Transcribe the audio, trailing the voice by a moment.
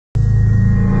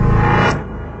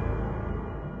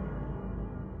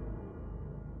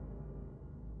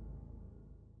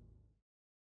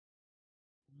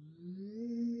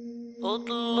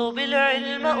اطلب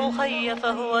العلم أخي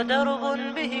فهو درب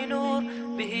به نور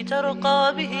به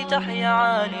ترقى به تحيا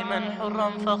عالما حرا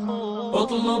فخور.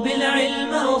 اطلب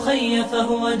العلم أخي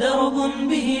فهو درب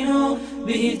به نور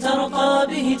به ترقى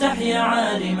به تحيا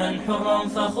عالما حرا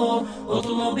فخور.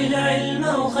 اطلب العلم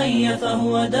أخي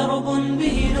فهو درب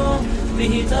به نور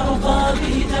به ترقى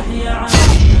به تحيا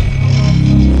عالما.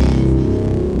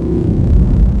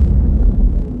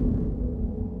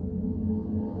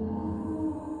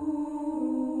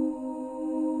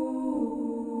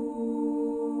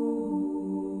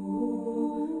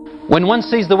 When one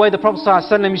sees the way the Prophet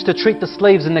ﷺ used to treat the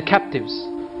slaves and the captives,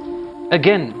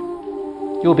 again,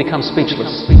 you will become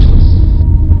speechless.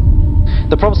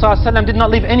 The Prophet ﷺ did not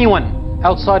leave anyone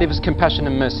outside of his compassion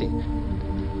and mercy.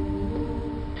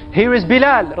 Here is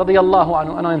Bilal radiallahu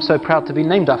anhu, and I am so proud to be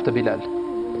named after Bilal,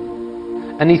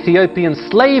 an Ethiopian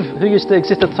slave who used to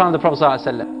exist at the time of the Prophet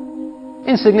ﷺ.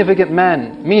 Insignificant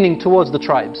man, meaning towards the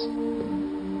tribes.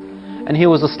 And he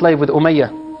was a slave with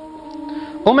Umayyah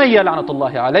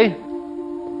la'natullahi alayh.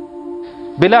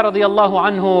 Bilal radiallahu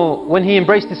anhu, when he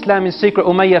embraced Islam in secret,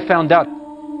 Umayyah found out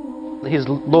his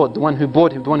Lord, the one who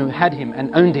bought him, the one who had him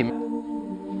and owned him.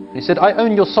 He said, I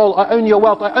own your soul, I own your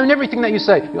wealth, I own everything that you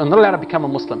say. You're not allowed to become a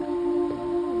Muslim.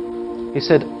 He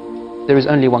said, there is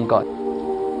only one God.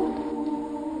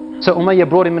 So Umayyah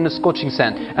brought him in the scorching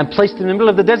sand and placed him in the middle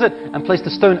of the desert and placed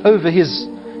a stone over his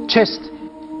chest.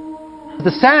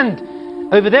 The sand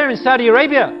over there in Saudi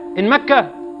Arabia, in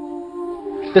Mecca,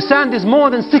 the sand is more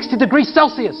than 60 degrees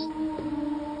Celsius.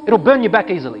 It'll burn you back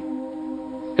easily.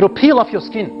 It'll peel off your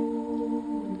skin.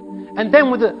 And then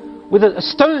with a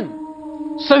stone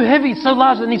so heavy, so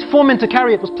large that needs 4 men to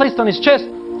carry it, was placed on his chest.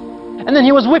 And then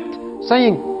he was whipped,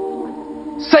 saying,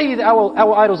 say that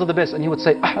our idols are the best. And he would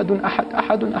say, Ahadun Ahad,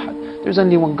 Ahadun Ahad. There's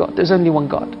only one God, there's only one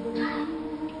God.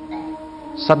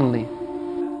 Suddenly,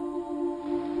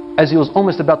 as he was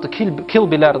almost about to kill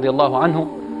Bilal radiallahu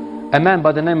anhu, a man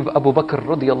by the name of Abu Bakr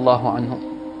radiallahu anhu,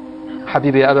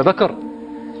 Habibi Abu Bakr,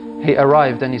 he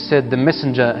arrived and he said, the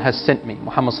messenger has sent me,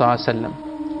 Muhammad sallallahu alaihi wasallam.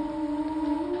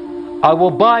 I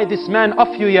will buy this man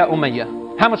off you, ya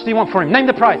Umayyah. How much do you want for him? Name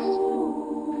the price.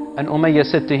 And Umayyah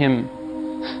said to him,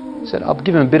 I'll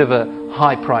give him a bit of a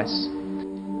high price.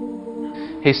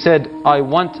 He said, I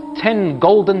want 10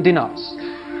 golden dinars.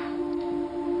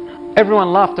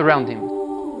 Everyone laughed around him.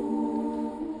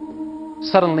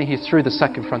 Suddenly he threw the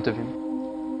sack in front of him.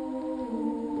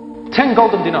 10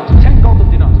 golden dinars, 10 golden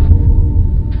dinars.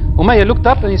 Umayyah looked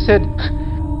up and he said,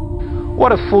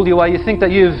 what a fool you are, you think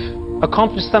that you've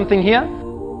accomplished something here?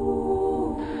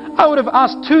 I would have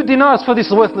asked 2 dinars for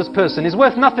this worthless person. He's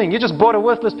worth nothing, you just bought a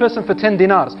worthless person for 10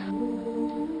 dinars.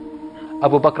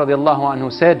 Abu Bakr radiallahu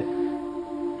anhu said,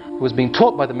 who was being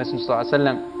taught by the Messenger sallallahu alaihi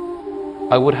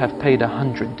wasallam, I would have paid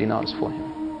 100 dinars for him.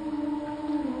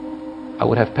 I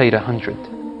would have paid 100.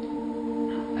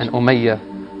 And Umayyah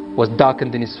was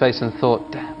darkened in his face and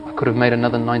thought, damn, I could have made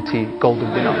another 90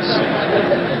 golden dinars.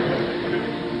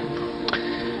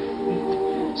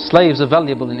 Slaves are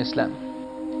valuable in Islam.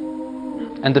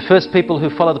 And the first people who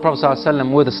followed the Prophet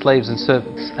ﷺ were the slaves and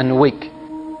servants and the weak.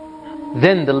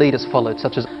 Then the leaders followed,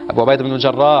 such as Abu Ubaidah ibn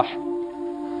al-Jarrah,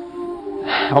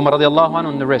 Umar radiallahu anhu,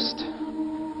 and the rest.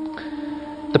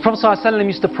 The Prophet ﷺ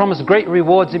used to promise great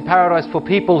rewards in paradise for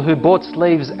people who bought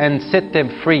slaves and set them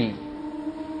free,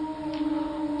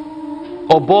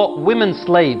 or bought women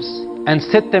slaves and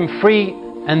set them free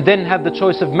and then have the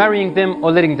choice of marrying them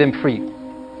or letting them free.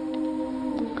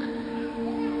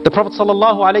 The Prophet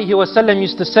ﷺ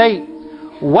used to say,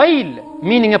 Wail,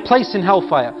 meaning a place in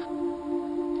hellfire.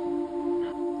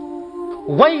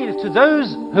 Wail to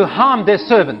those who harm their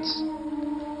servants.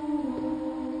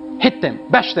 Hit them,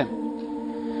 bash them.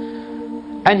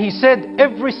 And he said,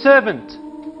 every servant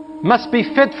must be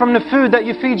fed from the food that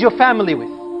you feed your family with,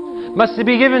 must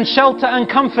be given shelter and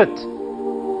comfort,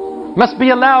 must be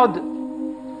allowed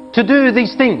to do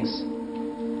these things.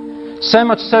 So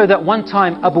much so that one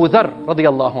time Abu Dharr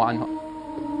radiallahu anhu,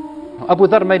 Abu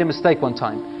Dharr made a mistake one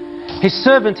time. His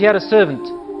servant, he had a servant,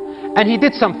 and he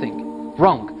did something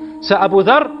wrong. So Abu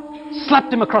Dharr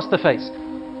slapped him across the face.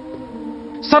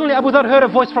 Suddenly Abu Dharr heard a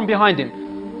voice from behind him.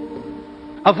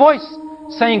 A voice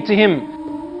saying to him,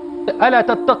 أَلَا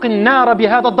تَتَّقِ النَّارَ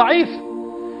بِهَذَا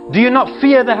الضَّعِيفِ? Do you not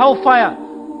fear the hellfire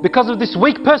because of this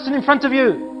weak person in front of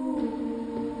you?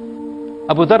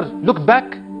 Abu Dharr looked back,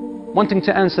 wanting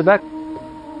to answer back,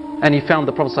 and he found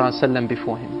the Prophet ﷺ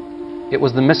before him. It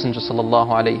was the Messenger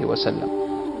ﷺ.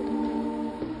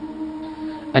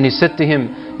 And he said to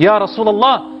him, Ya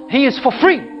Rasulullah, he is for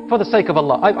free for the sake of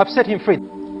Allah. I've set him free.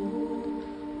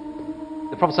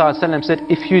 The Prophet ﷺ said,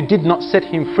 if you did not set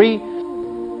him free,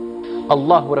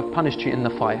 Allah would have punished you in the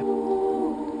fire.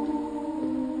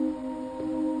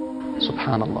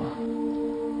 Subhanallah.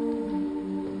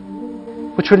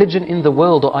 Which religion in the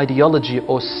world or ideology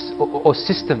or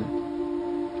system,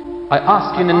 I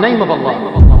ask you in the name of Allah,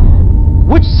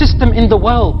 which system in the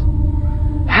world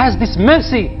has this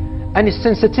mercy and its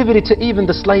sensitivity to even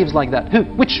the slaves like that? Who?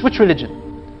 Which religion?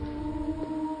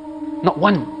 Not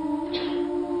one.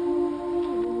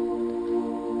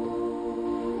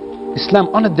 Islam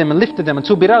honored them and lifted them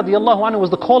until Bilal radiallahu anhu was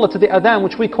the caller to the adhan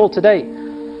which we call today.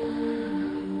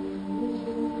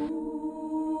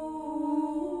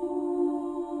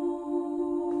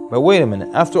 But wait a minute,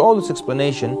 after all this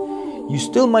explanation, you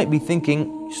still might be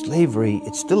thinking, slavery,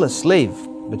 it's still a slave.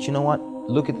 But you know what?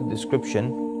 Look at the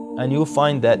description and you'll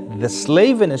find that the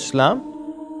slave in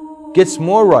Islam gets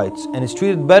more rights and is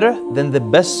treated better than the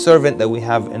best servant that we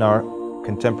have in our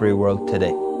contemporary world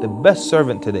today. The best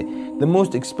servant today, the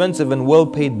most expensive and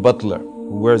well-paid butler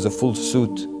who wears a full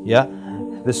suit, yeah?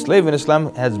 The slave in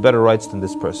Islam has better rights than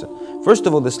this person. First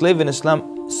of all, the slave in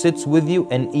Islam sits with you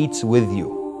and eats with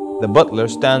you. The butler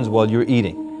stands while you're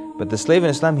eating. But the slave in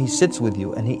Islam, he sits with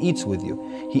you and he eats with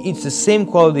you. He eats the same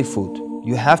quality food.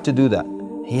 You have to do that.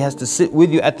 He has to sit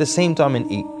with you at the same time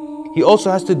and eat. He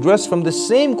also has to dress from the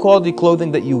same quality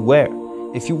clothing that you wear.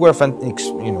 If you wear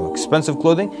expensive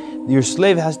clothing, your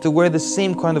slave has to wear the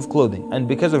same kind of clothing. And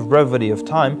because of brevity of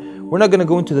time, we're not going to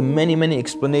go into the many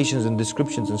explanations and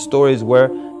descriptions and stories where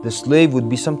the slave would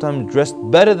be sometimes dressed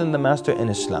better than the master in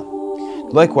Islam.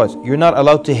 Likewise, you're not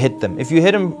allowed to hit them. If you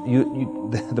hit them,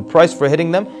 the price for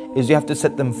hitting them is you have to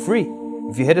set them free.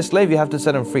 If you hit a slave, you have to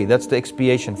set them free. That's the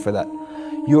expiation for that.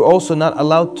 You're also not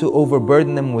allowed to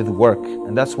overburden them with work.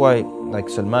 And that's why, like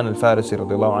Salman al-Farisi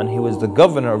radiallahu anhu, he was the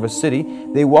governor of a city.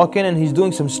 They walk in and he's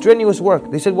doing some strenuous work.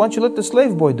 They said, why don't you let the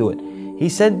slave boy do it? He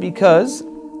said, because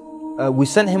we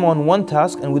sent him on one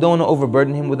task and we don't want to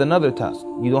overburden him with another task.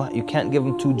 You can't give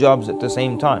him two jobs at the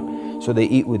same time. So they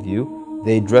eat with you,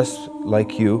 they dress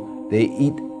like you, they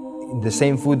eat the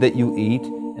same food that you eat,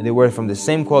 and they wear from the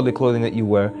same quality clothing that you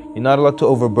wear. You're not allowed to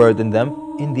overburden them.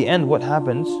 In the end, what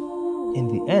happens? In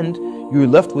the end, you're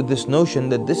left with this notion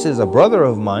that this is a brother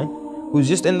of mine who's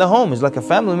just in the home. He's like a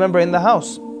family member in the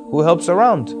house who helps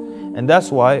around. And that's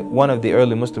why one of the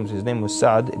early Muslims, his name was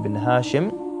Sa'd ibn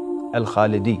Hashim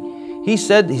al-Khalidi. He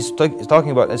said, he's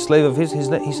talking about a slave of his, he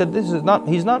said,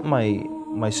 he's not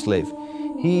my slave.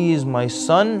 He is my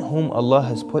son whom Allah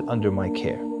has put under my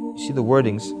care. You see the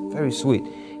wordings, very sweet.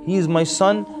 He is my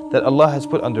son that Allah has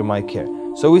put under my care.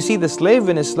 So we see the slave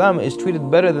in Islam is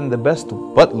treated better than the best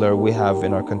butler we have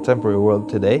in our contemporary world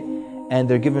today. And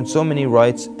they're given so many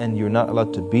rights and you're not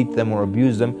allowed to beat them or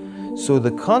abuse them. So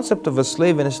the concept of a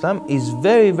slave in Islam is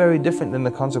very different than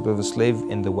the concept of a slave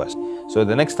in the West. So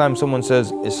the next time someone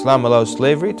says Islam allows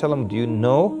slavery, tell them, do you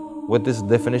know what this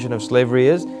definition of slavery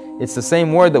is? It's the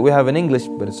same word that we have in English,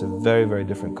 but it's a very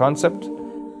different concept.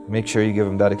 Make sure you give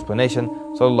them that explanation.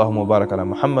 Sallallahu mubarak ala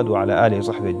Muhammad wa ala alihi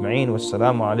wa sahbihi ajma'in.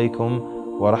 Wassalamu alaikum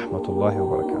wa rahmatullahi wa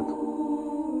barakatuh.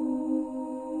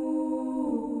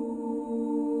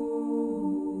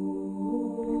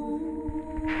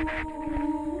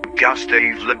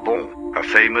 Gustave Le Bon, a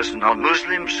famous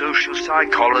non-Muslim social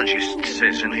psychologist,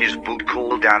 says in his book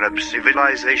called Arab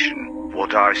Civilization,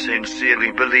 "What I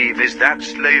sincerely believe is that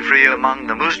slavery among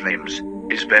the Muslims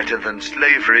is better than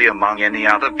slavery among any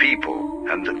other people,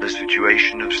 and that the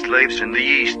situation of slaves in the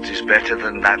East is better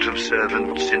than that of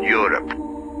servants in Europe,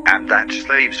 and that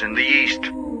slaves in the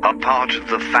East are part of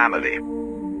the family."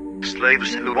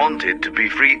 Slaves who wanted to be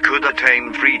free could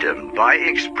attain freedom by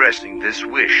expressing this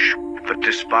wish, but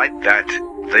despite that,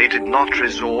 they did not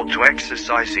resort to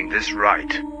exercising this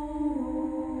right.